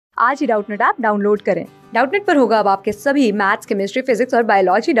आज ही Doubtnut app download करें। डाउटनट पर होगा अब आपके सभी मैथ्स, केमिस्ट्री, फिजिक्स और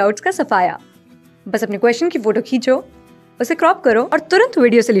बायोलॉजी डाउट्स का सफाया। बस अपने क्वेश्चन की फोटो खींचो, उसे क्रॉप करो और तुरंत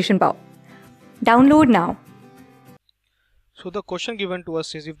वीडियो सोल्यूशन पाओ। Download now. So the question given to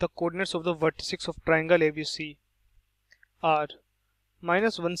us is if the coordinates of the vertices of triangle ABC are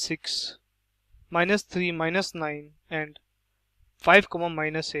 -1, 6, -3, -9 and 5,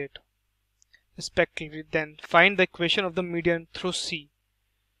 -8 respectively, then find the equation of the median through C.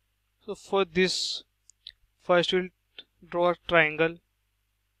 So for this, first we'll draw a triangle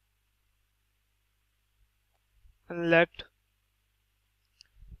and let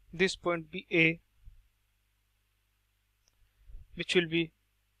this point be A, which will be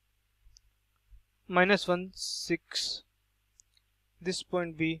 -1, 6, this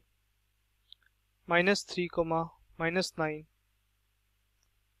point be -3, -9,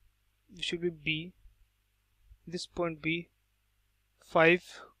 which should be B, this point be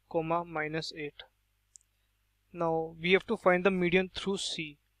 5, -8. Now we have to find the median through C,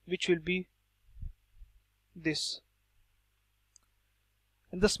 which will be this.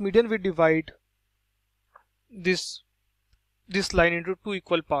 And this median we divide this line into two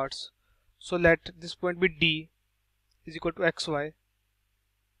equal parts. So let this point be D is equal to xy,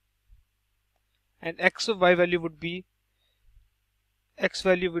 and xy value would be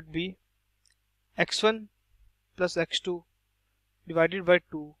x1 plus x2 divided by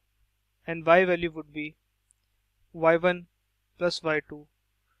 2, and y value would be y1 plus y2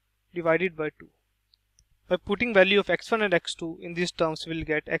 divided by 2. By putting value of x1 and x2 in these terms, we will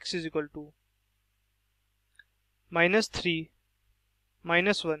get x is equal to -3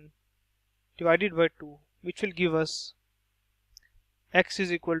 -1 divided by 2, which will give us x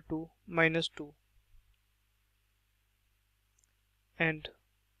is equal to -2. And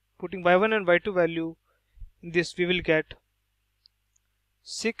putting y1 and y2 value in this, we will get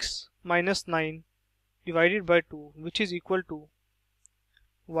 6 minus 9 divided by 2, which is equal to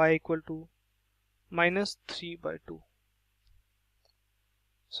y equal to -3 by 2.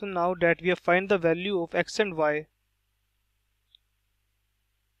 So now that we have find the value of x and y,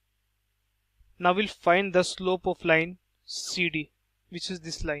 now we'll find the slope of line CD, which is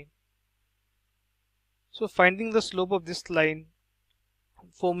this line. So finding the slope of this line,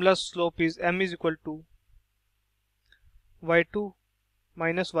 formula slope is m is equal to y2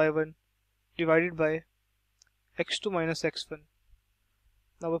 minus y1 divided by x2 minus x1.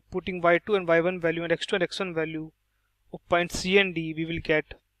 Now by putting y2 and y1 value and x2 and x1 value of points C and D, we will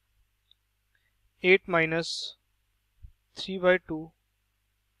get 8 minus 3 by 2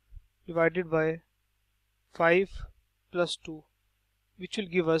 divided by 5 plus 2, which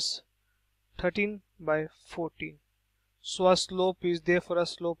will give us 13 by 14. So our slope is, therefore our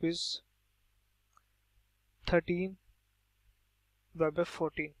slope is 13 by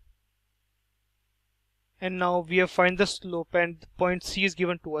 14. And now we have find the slope and point C is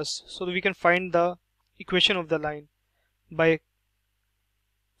given to us, so we can find the equation of the line by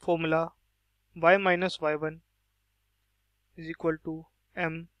formula y minus y1 is equal to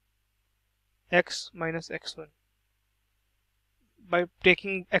m x minus x1. By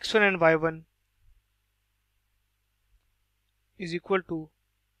taking x1 and y1 is equal to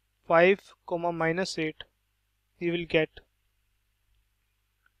 5, -8, we will get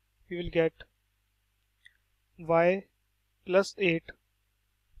y plus 8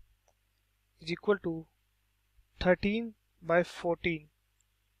 is equal to 13 by 14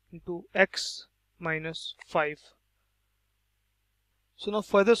 into x minus 5. So now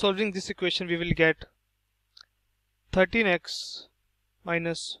further solving this equation, we will get 13x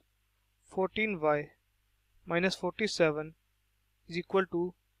minus 14y minus 47 is equal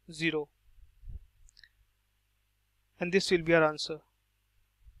to 0, and this will be our answer.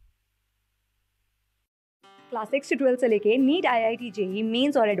 Class 6 से 12 से लेके NEET, IIT JEE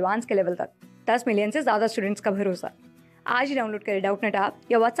mains और advance के level तक 10 million से ज्यादा students का भरोसा। आज ही डाउनलोड करें डाउटनट ऐप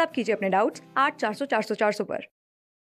या व्हाट्सएप कीजिए अपने डाउट्स 8400 400 400 पर।